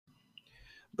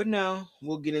But now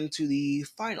we'll get into the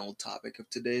final topic of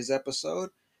today's episode,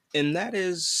 and that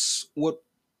is what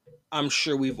I'm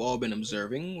sure we've all been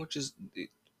observing, which is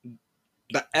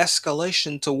the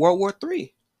escalation to World War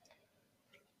III.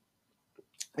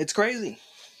 It's crazy,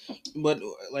 but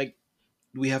like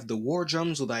we have the war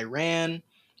drums with Iran.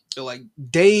 Like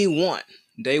day one,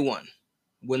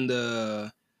 when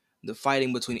the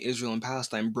fighting between Israel and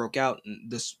Palestine broke out, and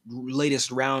this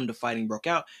latest round of fighting broke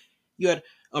out, you had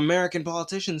American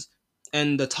politicians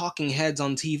and the talking heads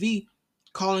on TV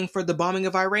calling for the bombing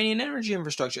of Iranian energy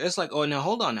infrastructure. It's like, oh, now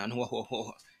hold on now. Whoa, whoa,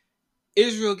 whoa.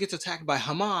 Israel gets attacked by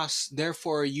Hamas,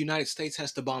 therefore United States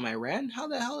has to bomb Iran? How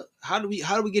the hell how do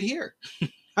we get here?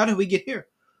 How did we get here?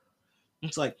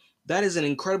 It's like that is an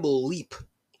incredible leap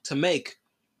to make.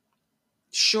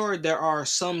 Sure, there are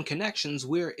some connections.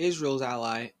 We're Israel's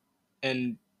ally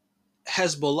and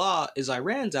Hezbollah is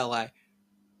Iran's ally.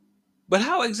 But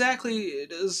how exactly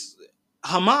does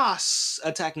Hamas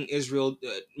attacking Israel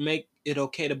make it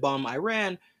okay to bomb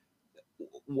Iran?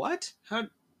 What? How?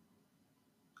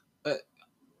 Uh,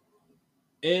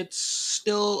 it's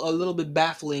still a little bit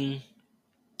baffling.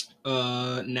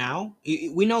 Now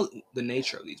we know the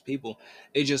nature of these people.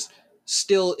 It just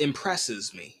still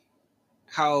impresses me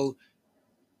how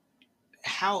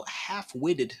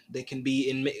half-witted they can be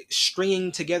in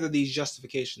stringing together these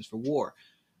justifications for war.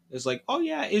 It's like, oh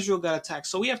yeah, Israel got attacked,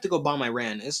 so we have to go bomb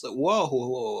Iran. It's like, whoa, whoa,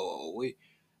 whoa, whoa.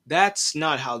 That's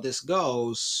not how this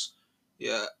goes.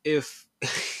 Yeah, if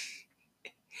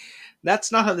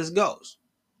that's not how this goes.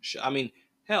 I mean,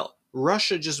 hell,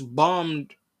 Russia just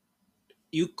bombed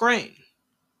Ukraine.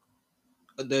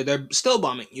 They're still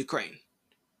bombing Ukraine.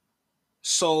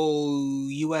 So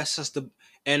U.S. has to,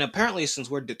 and apparently since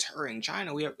we're deterring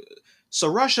China, we have. So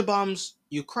Russia bombs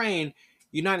Ukraine.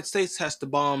 United States has to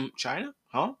bomb China,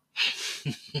 huh?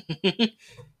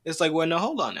 It's like, well, no,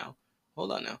 hold on now,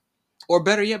 or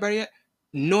better yet,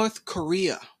 North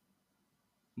Korea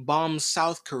bombs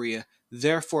South Korea.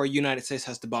 Therefore, United States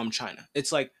has to bomb China.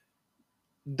 It's like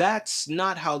that's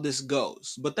not how this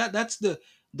goes. But that's the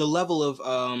level of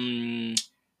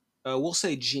we'll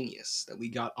say genius that we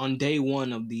got on day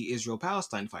one of the Israel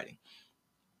Palestine fighting.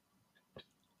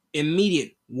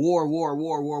 Immediate war, war,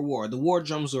 war, war, war. The war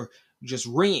drums are just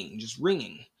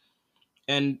ringing,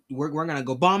 and we're gonna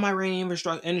go bomb Iranian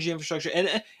energy infrastructure.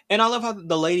 And I love how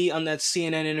the lady on that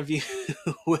CNN interview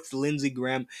with Lindsey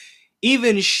Graham,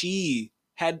 even she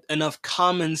had enough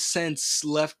common sense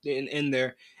left in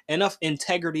there, enough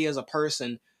integrity as a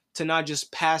person to not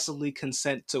just passively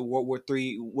consent to World War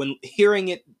III when hearing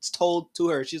it told to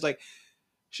her. She's like,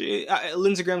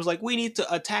 Lindsey Graham's like, we need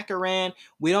to attack Iran.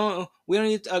 We don't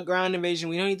need a ground invasion.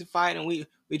 We don't need to fight, and we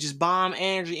just bomb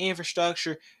energy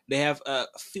infrastructure. They have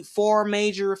four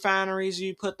major refineries.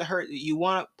 You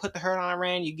want to put the hurt on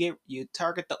Iran. You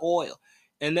target the oil,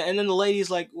 and then the lady's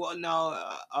like, well,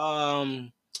 no,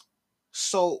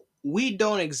 so we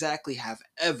don't exactly have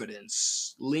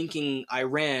evidence linking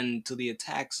Iran to the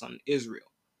attacks on Israel.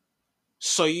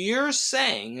 So you're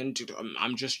saying, and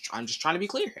I'm just trying to be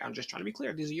clear here. I'm just trying to be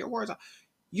clear. These are your words.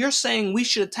 You're saying we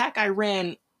should attack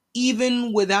Iran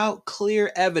even without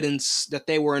clear evidence that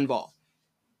they were involved.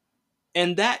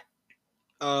 And that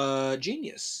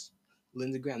genius,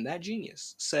 Lindsey Graham, that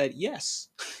genius said yes.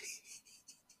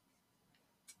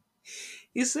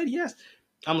 He said yes.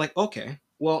 I'm like, okay,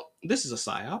 well, this is a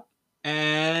psyop,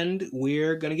 and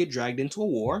we're gonna get dragged into a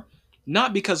war.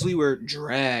 Not because we were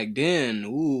dragged in.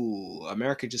 Ooh,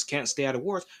 America just can't stay out of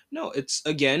wars. No, it's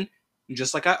again,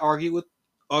 just like I argue with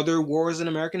other wars in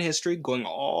American history, going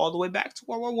all the way back to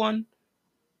World War One.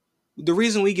 The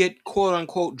reason we get quote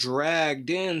unquote dragged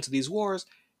into these wars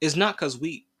is not because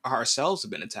we ourselves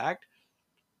have been attacked.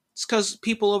 It's because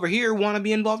people over here want to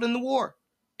be involved in the war.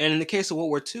 And in the case of World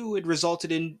War II, it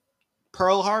resulted in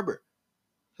Pearl Harbor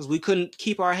because we couldn't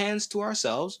keep our hands to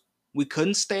ourselves. We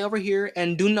couldn't stay over here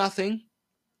and do nothing.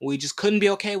 We just couldn't be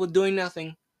okay with doing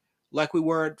nothing like we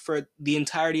were for the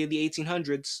entirety of the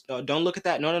 1800s. Don't look at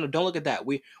that. No, no, no. Don't look at that.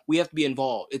 We have to be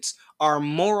involved. It's our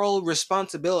moral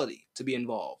responsibility to be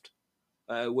involved,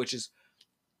 which is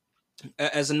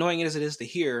as annoying as it is to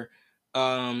hear.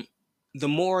 The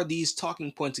more these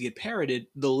talking points get parroted,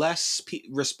 the less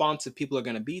responsive people are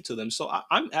going to be to them. So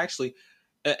I'm actually,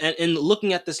 and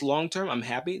looking at this long term, I'm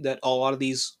happy that a lot of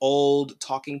these old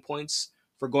talking points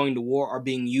for going to war are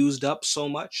being used up so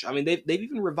much. I mean, they've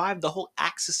even revived the whole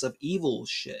axis of evil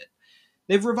shit.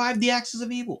 They've revived the axis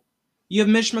of evil. You have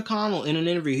Mitch McConnell in an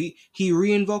interview. He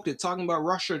reinvoked it, talking about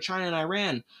Russia, China, and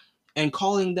Iran, and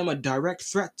calling them a direct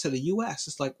threat to the U.S.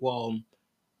 It's like, well,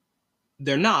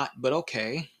 they're not, but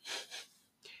okay.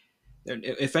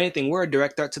 If anything, we're a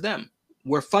direct threat to them.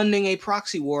 We're funding a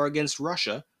proxy war against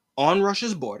Russia on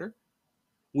Russia's border.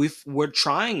 We're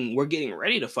getting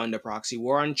ready to fund a proxy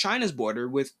war on China's border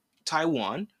with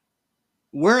Taiwan.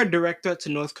 We're a direct threat to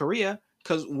North Korea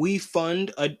because we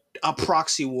fund a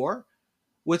proxy war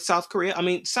with South Korea. I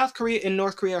mean, South Korea and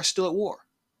North Korea are still at war.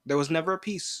 There was never a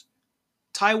peace.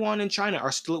 Taiwan and China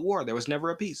are still at war. There was never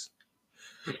a peace.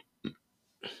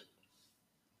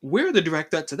 We're the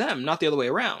direct threat to them, not the other way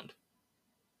around.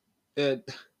 Uh,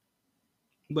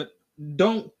 but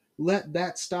don't let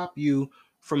that stop you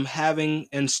from having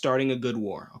and starting a good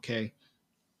war, okay?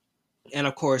 And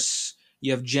of course,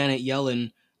 you have Janet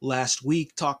Yellen last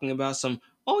week talking about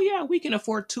oh yeah, we can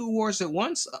afford two wars at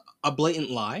once. A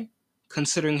blatant lie,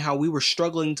 considering how we were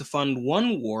struggling to fund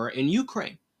one war in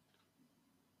Ukraine.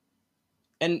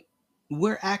 And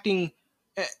we're acting,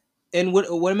 and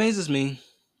what amazes me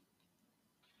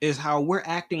is how we're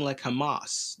acting like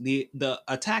Hamas. The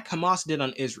attack Hamas did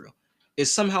on Israel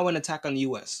is somehow an attack on the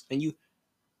U.S. And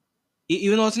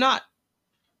even though it's not,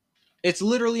 it's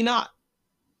literally not.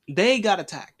 They got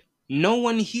attacked. No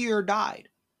one here died.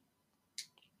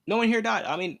 No one here died.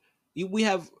 I mean, we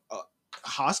have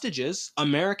hostages,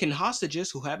 American hostages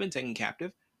who have been taken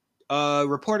captive.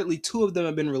 Reportedly, 2 of them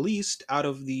have been released out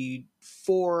of the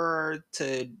 4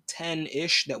 to 10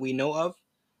 ish that we know of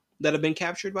that have been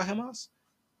captured by Hamas.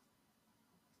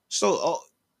 So,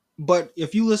 but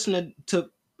if you listen to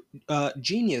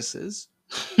geniuses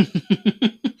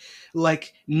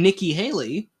like Nikki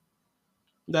Haley,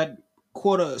 that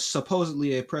quote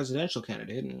supposedly a presidential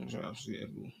candidate,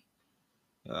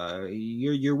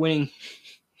 you're winning.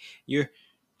 You're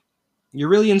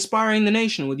really inspiring the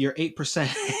nation with your 8%.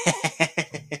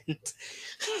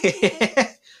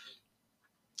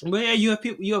 But yeah, you have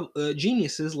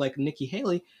geniuses like Nikki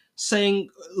Haley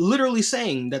literally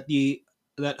saying that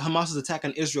Hamas's attack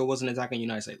on Israel was an attack on the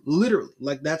United States. Literally,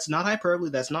 like that's not hyperbole.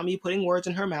 That's not me putting words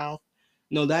in her mouth.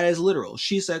 No, that is literal.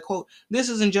 She said, "quote This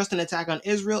isn't just an attack on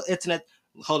Israel. It's an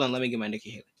hold on. Let me get my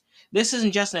Nikki Haley. This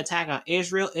isn't just an attack on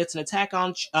Israel. It's an attack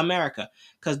on America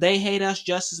because they hate us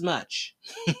just as much."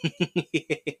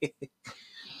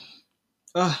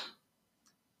 uh,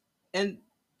 and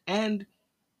and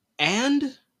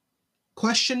and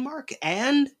question mark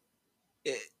and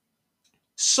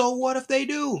so what if they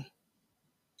do?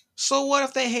 So what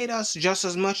if they hate us just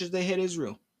as much as they hate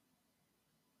Israel?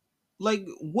 Like,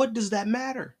 what does that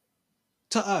matter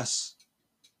to us?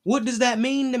 What does that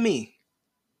mean to me?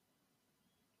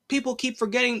 People keep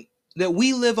forgetting that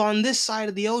we live on this side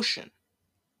of the ocean.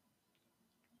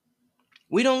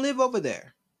 We don't live over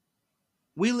there.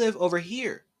 We live over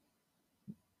here.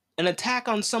 An attack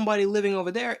on somebody living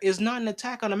over there is not an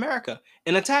attack on America.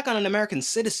 An attack on an American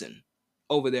citizen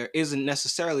over there isn't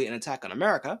necessarily an attack on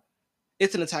America.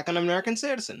 It's an attack on an American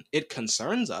citizen. It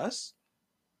concerns us,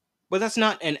 but that's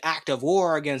not an act of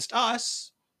war against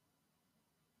us.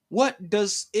 What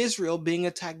does Israel being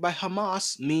attacked by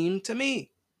Hamas mean to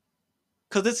me?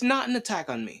 Because it's not an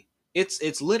attack on me.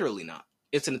 It's literally not.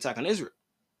 It's an attack on Israel.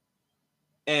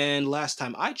 And last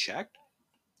time I checked,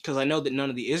 because I know that none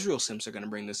of the Israel Sims are going to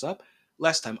bring this up,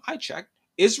 last time I checked,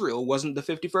 Israel wasn't the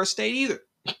 51st state either.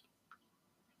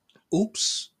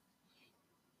 Oops.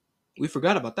 We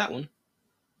forgot about that one.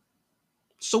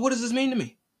 So what does this mean to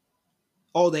me?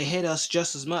 Oh, they hate us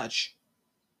just as much.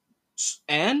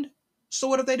 And so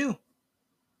what if they do?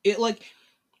 It like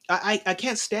I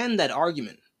can't stand that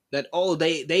argument that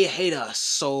they hate us,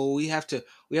 so we have to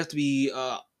be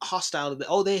hostile to them.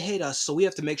 Oh, they hate us, so we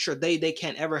have to make sure they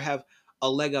can't ever have a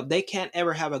leg up. They can't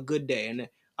ever have a good day. And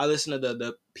I listen to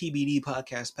the PBD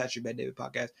podcast, Patrick Bet David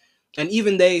podcast, and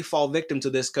even they fall victim to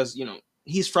this because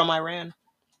he's from Iran.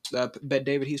 Bet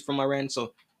David, he's from Iran,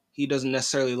 so he doesn't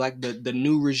necessarily like the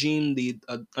new regime,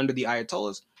 under the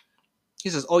Ayatollahs. He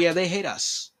says, "Oh yeah, they hate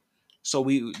us, so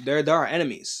they're our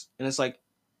enemies," and it's like,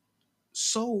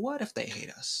 so what if they hate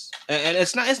us? And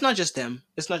it's not just them.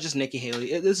 It's not just Nikki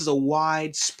Haley. This is a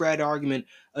widespread argument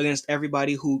against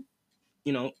everybody who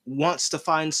wants to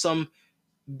find some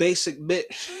basic bit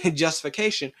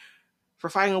justification for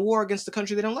fighting a war against the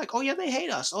country they don't like. Oh yeah, they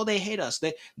hate us. Oh, they hate us.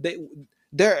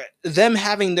 Them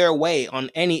having their way on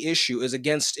any issue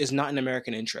is not in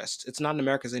American interest. It's not in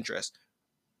America's interest.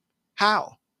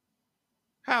 How?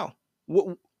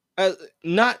 What,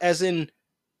 not as in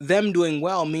them doing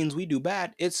well means we do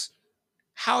bad. It's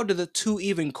how do the two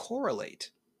even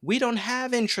correlate? We don't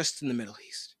have interest in the Middle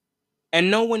East, and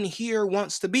no one here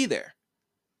wants to be there.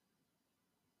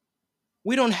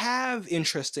 We don't have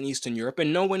interest in Eastern Europe,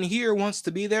 and no one here wants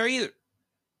to be there either.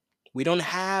 We don't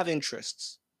have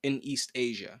interests in East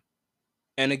Asia.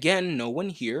 And again, no one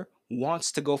here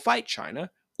wants to go fight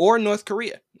China or North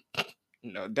Korea.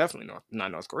 No, definitely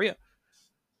not North Korea.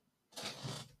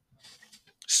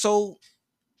 So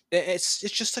it's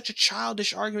just such a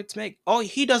childish argument to make. Oh,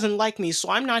 he doesn't like me, so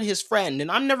I'm not his friend, and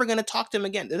I'm never gonna talk to him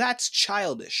again. That's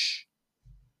childish.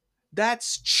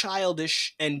 That's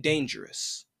childish and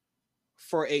dangerous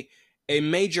for a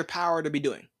major power to be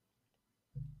doing.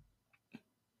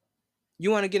 You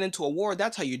want to get into a war?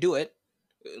 That's how you do it.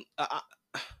 Uh,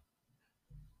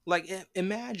 like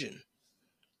imagine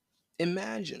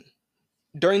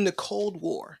during the Cold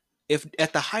War, if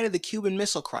at the height of the Cuban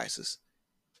Missile Crisis,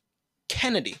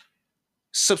 Kennedy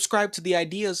subscribed to the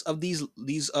ideas of these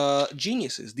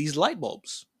geniuses, these light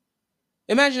bulbs.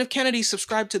 Imagine if Kennedy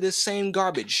subscribed to this same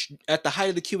garbage at the height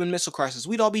of the Cuban Missile Crisis.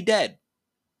 We'd all be dead.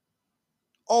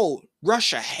 Oh,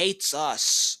 Russia hates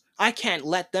us. I can't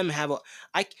let them have a.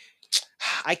 I,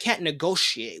 I can't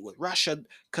negotiate with Russia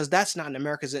because that's not in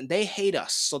America's. They hate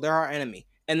us, so they're our enemy.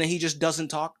 And then he just doesn't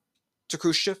talk to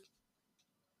Khrushchev,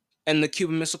 and the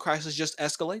Cuban Missile Crisis just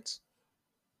escalates.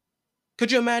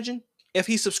 Could you imagine if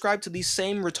he subscribed to these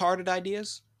same retarded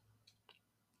ideas?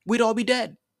 We'd all be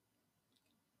dead.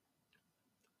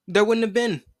 There wouldn't have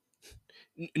been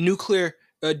nuclear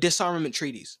disarmament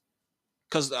treaties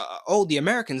because oh, the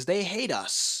Americans, they hate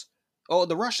us. Oh,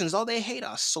 the Russians, oh, they hate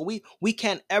us, so we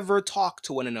can't ever talk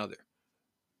to one another.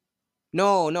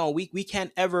 No, we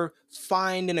can't ever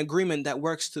find an agreement that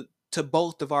works to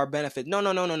both of our benefit.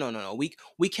 No.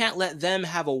 We can't let them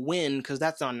have a win because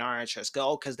that's not in our interest.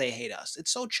 Oh, because they hate us.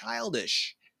 It's so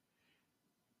childish.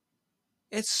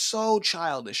 It's so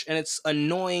childish, and it's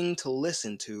annoying to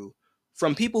listen to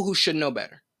from people who should know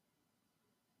better.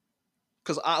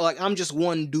 Because I'm just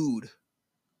one dude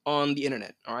on the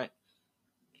internet. All right,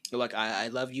 like I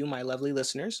love you, my lovely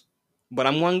listeners, but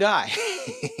I'm one guy.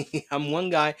 I'm one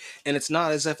guy, and it's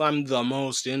not as if I'm the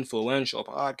most influential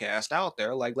podcast out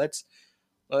there. Like let's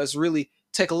really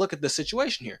take a look at the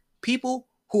situation here. People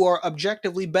who are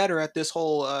objectively better at this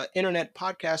whole internet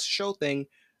podcast show thing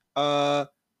are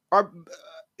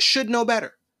should know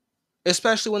better,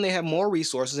 especially when they have more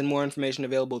resources and more information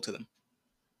available to them.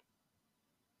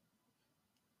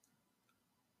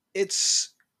 It's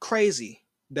crazy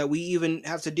that we even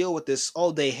have to deal with this.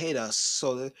 Oh, they hate us.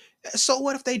 So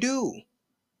what if they do?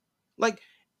 Like,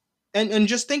 and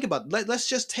just think about it. Let's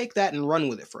just take that and run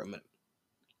with it for a minute.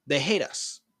 They hate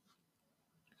us.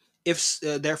 If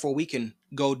therefore we can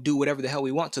go do whatever the hell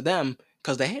we want to them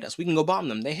because they hate us. We can go bomb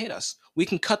them. They hate us. We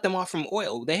can cut them off from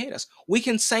oil. They hate us. We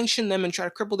can sanction them and try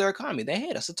to cripple their economy. They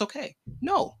hate us. It's okay.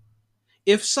 No.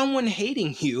 If someone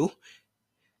hating you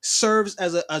serves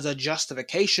as a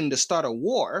justification to start a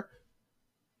war,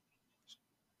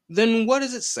 then what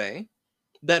does it say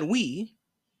that we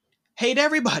hate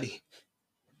everybody?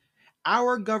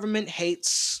 Our government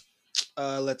hates,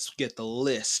 let's get the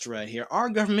list right here. Our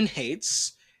government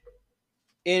hates,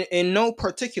 in no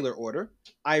particular order,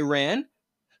 Iran.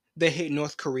 They hate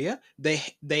North Korea. They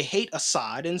hate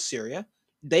Assad in Syria.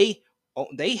 They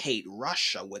hate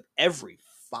Russia with every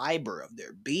fiber of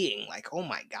their being. Like, oh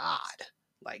my God.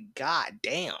 Like, god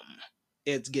damn.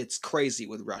 It gets crazy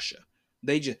with Russia.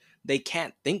 They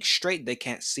can't think straight. They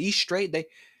can't see straight.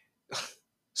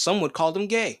 Some would call them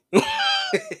gay.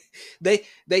 They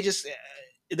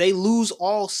lose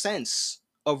all sense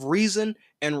of reason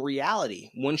and reality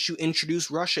once you introduce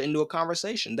Russia into a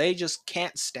conversation. They just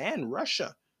can't stand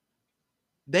Russia.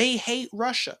 They hate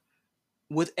Russia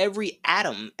with every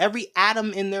atom. Every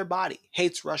atom in their body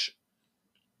hates Russia.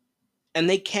 And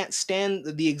they can't stand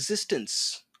the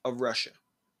existence of Russia.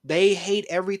 They hate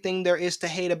everything there is to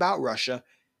hate about Russia,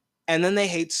 and then they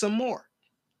hate some more.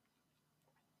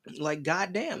 Like,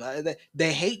 goddamn,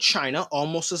 they hate China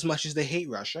almost as much as they hate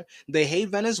Russia. They hate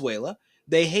Venezuela.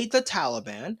 They hate the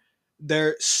Taliban.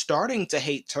 They're starting to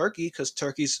hate Turkey because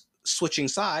Turkey's switching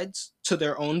sides to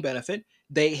their own benefit.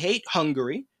 They hate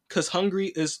Hungary because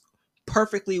Hungary is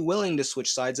perfectly willing to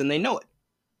switch sides, and they know it.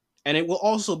 And it will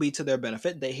also be to their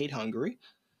benefit. They hate Hungary.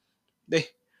 They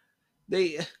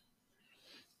they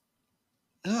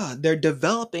they're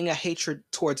developing a hatred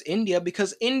towards India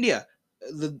because India,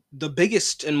 the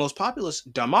biggest and most populous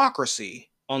democracy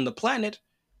on the planet,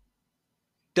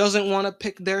 doesn't want to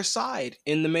pick their side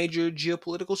in the major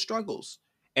geopolitical struggles.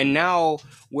 And now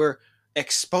we're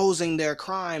exposing their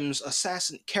crimes,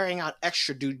 carrying out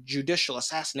extrajudicial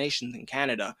assassinations in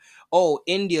Canada. Oh,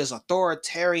 India's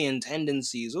authoritarian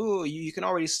tendencies. Oh, you can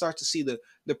already start to see the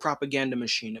propaganda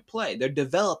machine at play. They're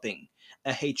developing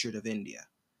a hatred of India.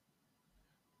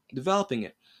 Developing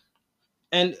it.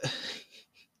 And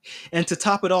and to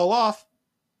top it all off,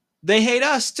 they hate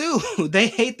us too. They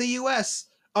hate the US,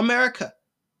 America.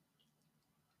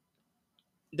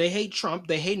 They hate Trump.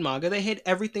 They hate MAGA. They hate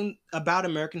everything about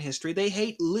American history. They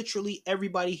hate literally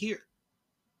everybody here.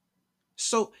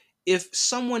 So if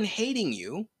someone hating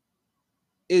you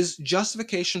is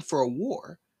justification for a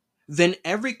war, then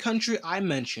every country I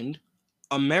mentioned,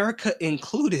 America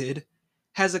included,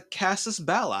 has a casus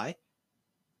belli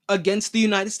against the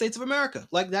United States of America.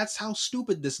 Like, that's how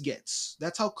stupid this gets.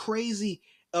 That's how crazy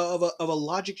of a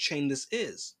logic chain this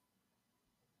is.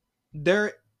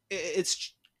 There,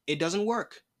 it doesn't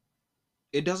work.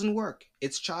 It doesn't work.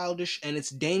 It's childish and it's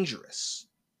dangerous.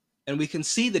 And we can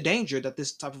see the danger that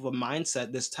this type of a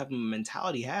mindset, this type of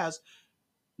mentality has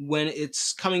when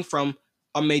it's coming from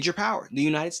a major power, the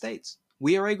United States.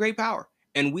 We are a great power,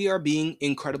 and we are being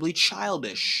incredibly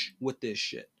childish with this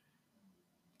shit.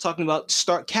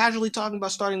 Casually talking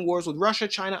about starting wars with Russia,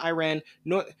 China, Iran,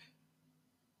 North,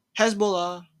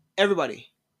 Hezbollah, everybody.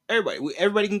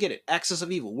 Everybody can get it. Axis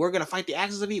of evil. We're gonna fight the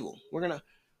axis of evil. We're gonna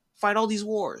fight all these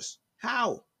wars.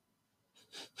 How?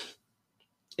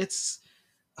 It's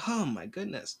Oh my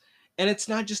goodness. And it's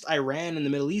not just Iran and the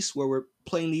Middle East where we're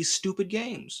playing these stupid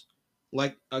games.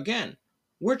 Like, again,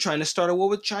 we're trying to start a war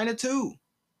with China too.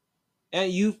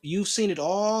 And you've seen it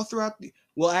all throughout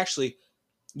well, actually,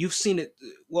 you've seen it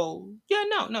well, yeah,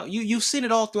 no. You've seen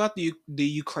it all throughout the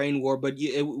Ukraine war, but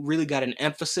it really got an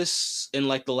emphasis in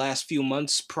like the last few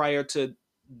months prior to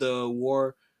the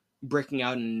war breaking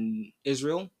out in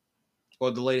Israel, or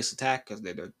the latest attack, because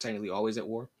they're technically always at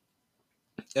war.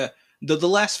 uh, the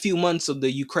last few months of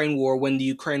the Ukraine war, when the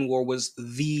Ukraine war was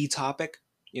the topic,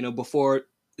 before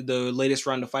the latest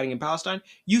round of fighting in Palestine,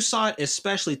 you saw it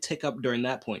especially tick up during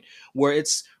that point, where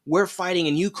we're fighting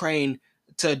in Ukraine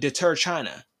to deter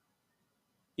China.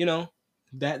 You know,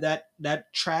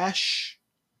 that trash.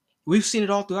 We've seen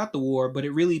it all throughout the war, but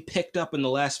it really picked up in the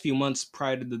last few months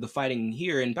prior to the fighting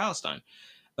here in Palestine.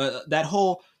 That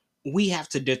whole, we have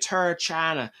to deter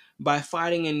China by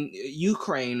fighting in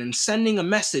Ukraine and sending a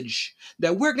message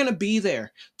that we're going to be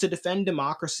there to defend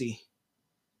democracy.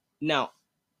 Now,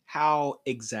 how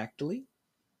exactly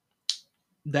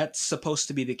that's supposed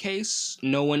to be the case,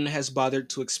 no one has bothered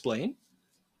to explain.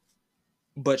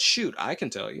 But shoot, I can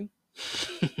tell you.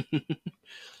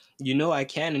 You know I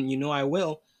can, and you know I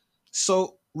will.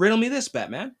 So, riddle me this,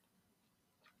 Batman.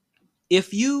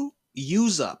 If you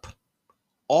use up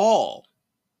all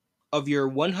of your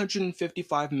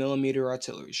 155 millimeter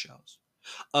artillery shells,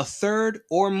 a third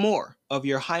or more of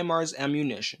your HIMARS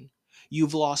ammunition,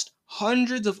 you've lost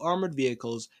hundreds of armored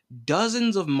vehicles,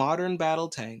 dozens of modern battle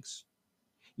tanks,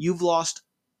 you've lost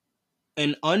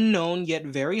an unknown yet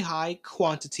very high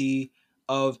quantity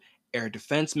of air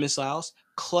defense missiles,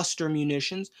 cluster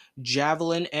munitions,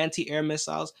 Javelin anti-air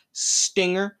missiles,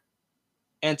 Stinger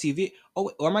anti-V.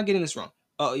 Oh, or am I getting this wrong?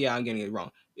 Oh, yeah, I'm getting it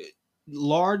wrong.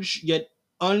 Large yet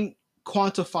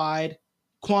unquantified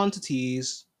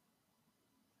quantities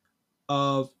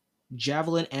of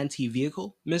Javelin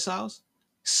anti-vehicle missiles,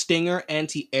 Stinger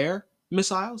anti-air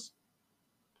missiles,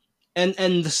 and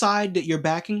the side that you're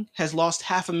backing has lost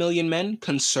 500,000 men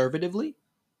conservatively,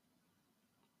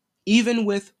 even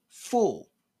with full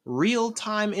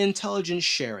real-time intelligence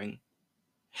sharing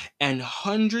and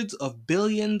hundreds of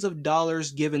billions of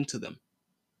dollars given to them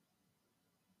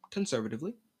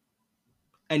conservatively,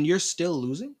 and you're still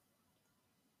losing?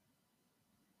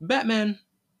 Batman,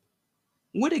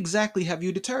 what exactly have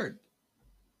you deterred?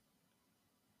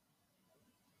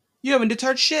 You haven't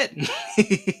deterred shit.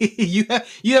 You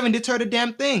haven't deterred a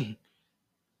damn thing.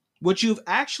 What you've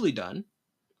actually done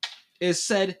is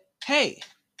said, hey,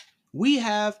 we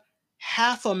have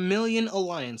 500,000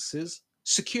 alliances,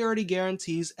 security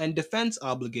guarantees, and defense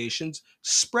obligations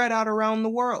spread out around the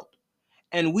world.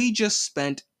 And we just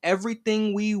spent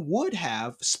everything we would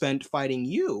have spent fighting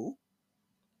you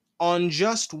on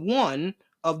just one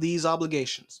of these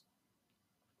obligations.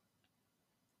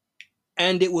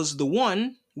 And it was the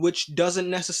one which doesn't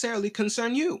necessarily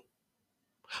concern you.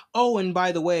 Oh, and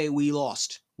by the way, we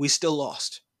lost. We still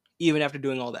lost, even after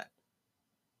doing all that.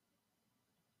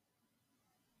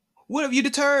 What have you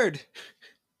deterred?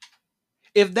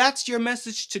 If that's your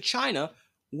message to China,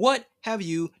 what have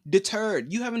you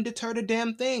deterred? You haven't deterred a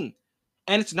damn thing.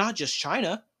 And it's not just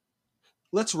China.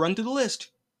 Let's run through the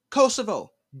list.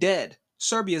 Kosovo, dead.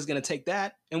 Serbia's going to take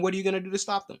that. And what are you going to do to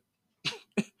stop them?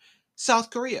 South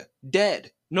Korea,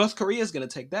 dead. North Korea's going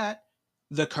to take that.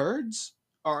 The Kurds,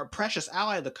 our precious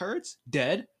ally, the Kurds,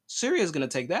 dead. Syria's going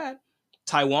to take that.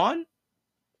 Taiwan,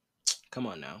 come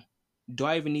on now. Do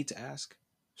I even need to ask?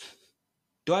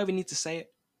 Do I even need to say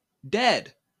it?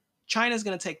 Dead. China's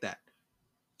going to take that.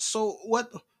 So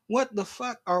what the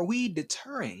fuck are we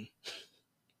deterring?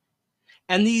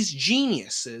 And these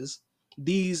geniuses,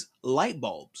 these light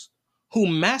bulbs, who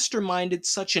masterminded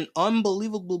such an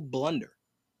unbelievable blunder,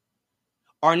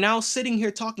 are now sitting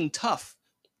here talking tough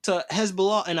to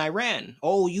Hezbollah and Iran.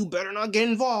 Oh, you better not get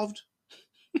involved.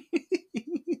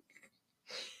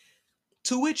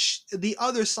 To which the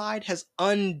other side has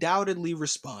undoubtedly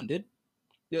responded,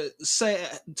 to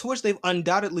which they've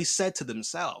undoubtedly said to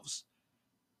themselves,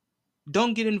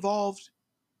 don't get involved,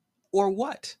 or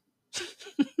what?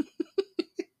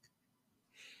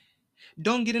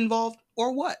 Don't get involved,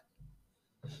 or what?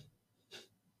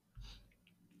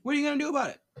 What are you going to do about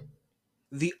it?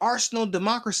 The arsenal of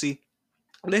democracy,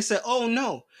 they said, oh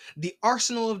no, the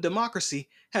arsenal of democracy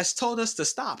has told us to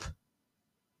stop.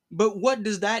 But what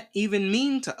does that even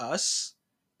mean to us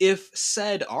if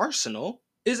said arsenal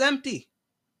is empty?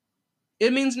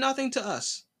 It means nothing to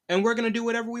us, and we're going to do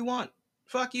whatever we want.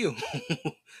 Fuck you.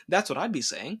 That's what I'd be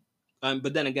saying.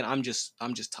 But then again, I'm just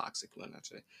toxic when I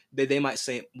say they might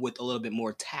say it with a little bit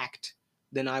more tact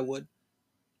than I would.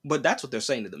 But that's what they're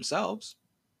saying to themselves.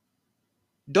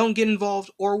 Don't get involved,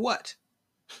 or what?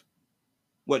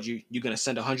 What, you gonna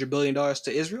send $100 billion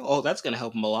to Israel? Oh, that's gonna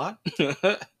help them a lot.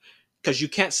 Because you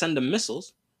can't send them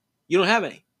missiles. You don't have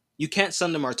any. You can't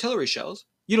send them artillery shells.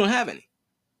 You don't have any.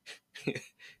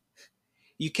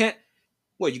 You can't.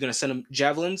 What, you gonna send them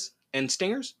javelins and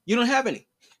stingers? You don't have any.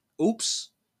 Oops.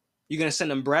 You gonna send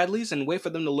them Bradleys and wait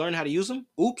for them to learn how to use them?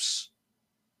 Oops.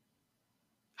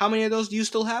 How many of those do you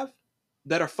still have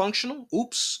that are functional?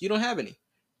 Oops. You don't have any.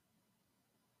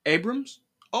 Abrams?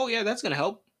 Oh yeah, that's gonna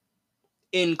help.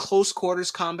 In close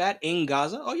quarters combat in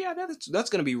Gaza? Oh yeah, that's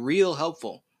gonna be real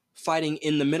helpful. Fighting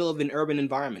in the middle of an urban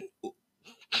environment.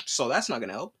 So that's not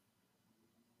gonna help.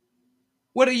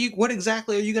 What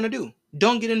exactly are you gonna do?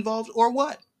 Don't get involved, or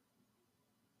what?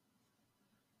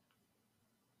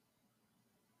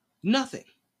 Nothing.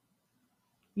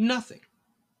 Nothing.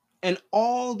 And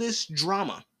all this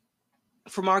drama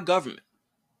from our government.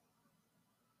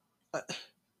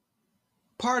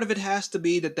 Part of it has to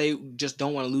be that they just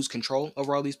don't want to lose control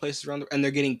over all these places around and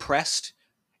they're getting pressed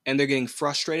and they're getting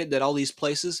frustrated that all these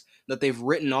places that they've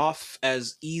written off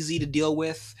as easy to deal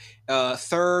with,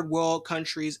 third world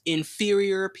countries,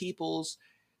 inferior peoples,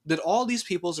 that all these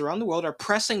peoples around the world are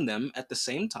pressing them at the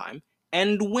same time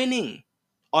and winning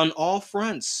on all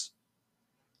fronts.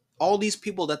 All these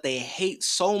people that they hate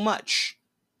so much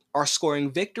are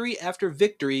scoring victory after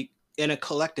victory in a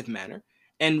collective manner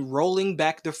and rolling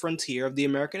back the frontier of the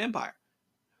American empire.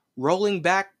 Rolling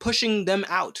back, pushing them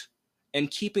out, and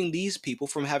keeping these people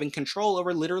from having control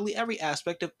over literally every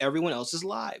aspect of everyone else's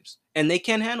lives. And they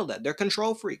can't handle that. They're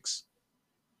control freaks.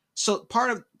 So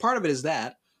part of it is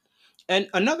that. And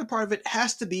another part of it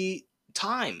has to be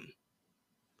time.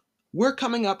 We're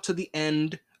coming up to the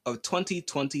end of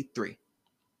 2023.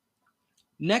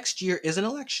 Next year is an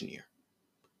election year.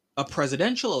 A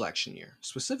presidential election year,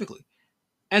 specifically.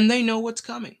 And they know what's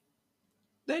coming.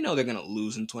 They know they're going to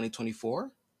lose in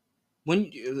 2024.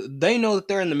 When they know that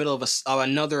they're in the middle of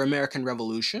another American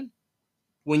Revolution.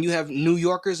 When you have New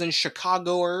Yorkers and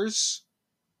Chicagoers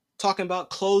talking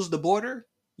about close the border,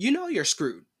 you know you're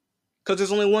screwed. Because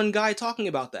there's only one guy talking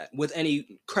about that with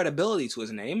any credibility to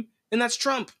his name, and that's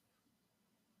Trump.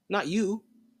 Not you.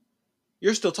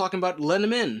 You're still talking about letting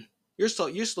him in. You're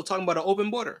still talking about an open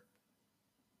border.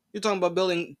 You're talking about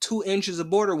building 2 inches of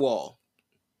border wall.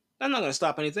 That's not going to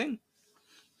stop anything.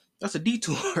 That's a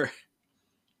detour.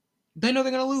 They know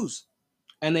they're going to lose.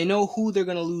 And they know who they're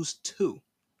going to lose to.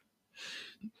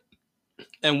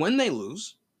 And when they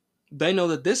lose, they know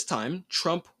that this time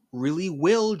Trump really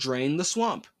will drain the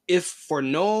swamp. If for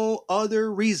no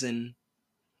other reason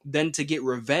than to get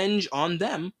revenge on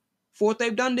them for what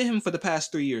they've done to him for the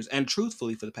past 3 years. And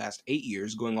truthfully, for the past 8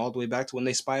 years, going all the way back to when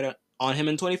they spied on him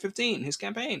in 2015, his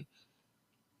campaign.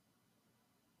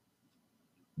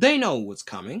 They know what's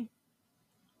coming.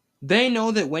 They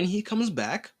know that when he comes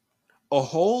back, a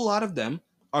whole lot of them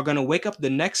are going to wake up the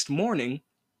next morning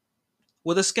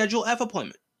with a Schedule F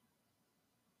appointment.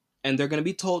 And they're going to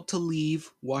be told to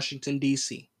leave Washington,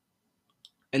 D.C.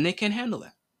 And they can't handle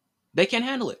that. They can't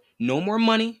handle it. No more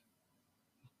money,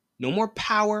 no more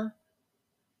power,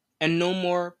 and no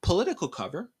more political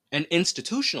cover and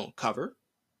institutional cover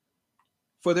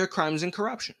for their crimes and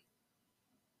corruption.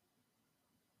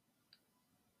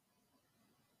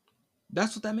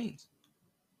 That's what that means.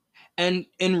 And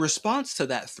in response to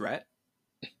that threat,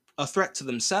 a threat to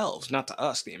themselves, not to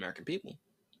us, the American people,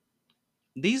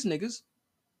 these niggas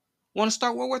want to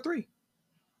start World War III.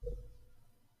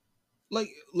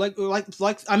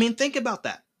 I mean, think about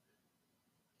that.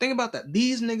 Think about that.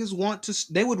 These niggas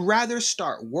they would rather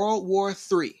start World War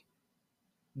III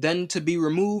than to be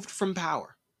removed from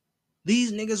power.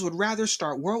 These niggas would rather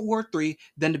start World War III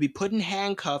than to be put in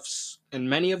handcuffs, and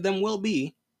many of them will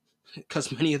be,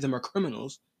 because many of them are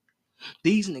criminals.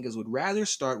 These niggas would rather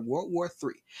start World War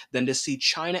III than to see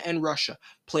China and Russia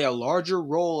play a larger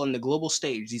role on the global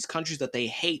stage, these countries that they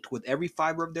hate with every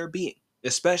fiber of their being,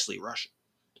 especially Russia.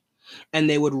 And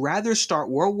they would rather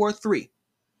start World War III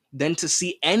than to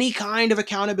see any kind of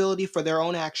accountability for their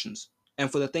own actions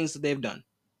and for the things that they've done.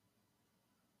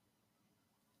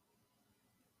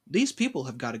 These people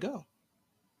have got to go.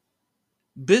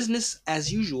 Business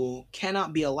as usual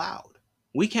cannot be allowed.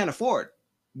 We can't afford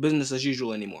business as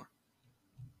usual anymore.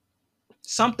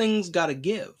 Something's got to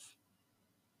give.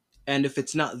 And if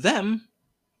it's not them,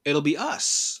 it'll be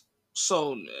us.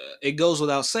 So it goes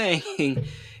without saying,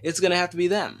 it's going to have to be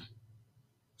them.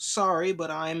 Sorry,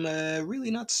 but I'm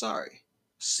really not sorry,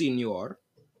 senor.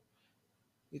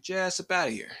 Get your ass up out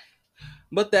of here.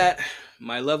 But that,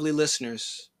 my lovely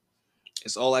listeners,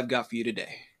 is all I've got for you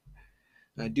today.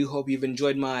 I do hope you've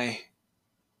enjoyed my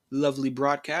lovely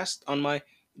broadcast on my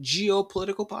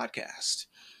geopolitical podcast.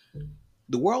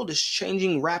 The world is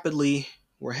changing rapidly.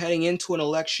 We're heading into an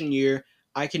election year.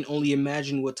 I can only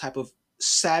imagine what type of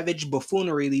savage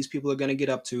buffoonery these people are going to get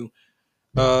up to.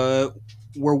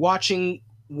 We're watching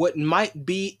what might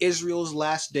be Israel's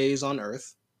last days on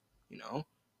earth. You know,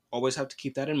 always have to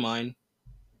keep that in mind.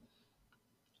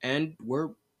 And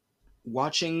we're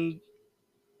watching.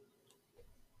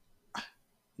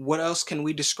 What else can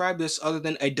we describe this other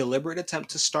than a deliberate attempt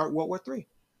to start World War III?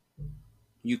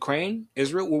 Ukraine,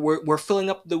 Israel, we're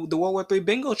filling up the World War III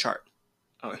bingo chart.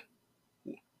 Uh,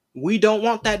 we don't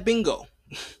want that bingo.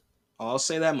 I'll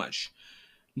say that much.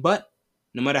 But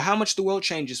no matter how much the world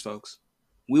changes, folks,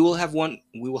 we will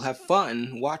have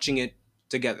fun watching it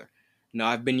together. Now,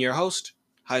 I've been your host,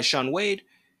 Sean Wade,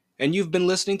 and you've been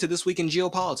listening to This Week in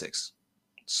Geopolitics.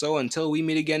 So until we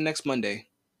meet again next Monday,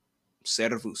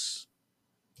 servus.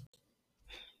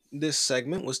 This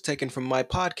segment was taken from my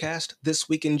podcast, This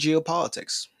Week in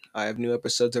Geopolitics. I have new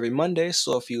episodes every Monday,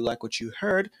 so if you like what you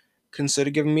heard, consider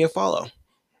giving me a follow.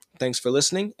 Thanks for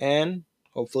listening, and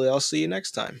hopefully I'll see you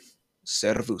next time.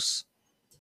 Servus.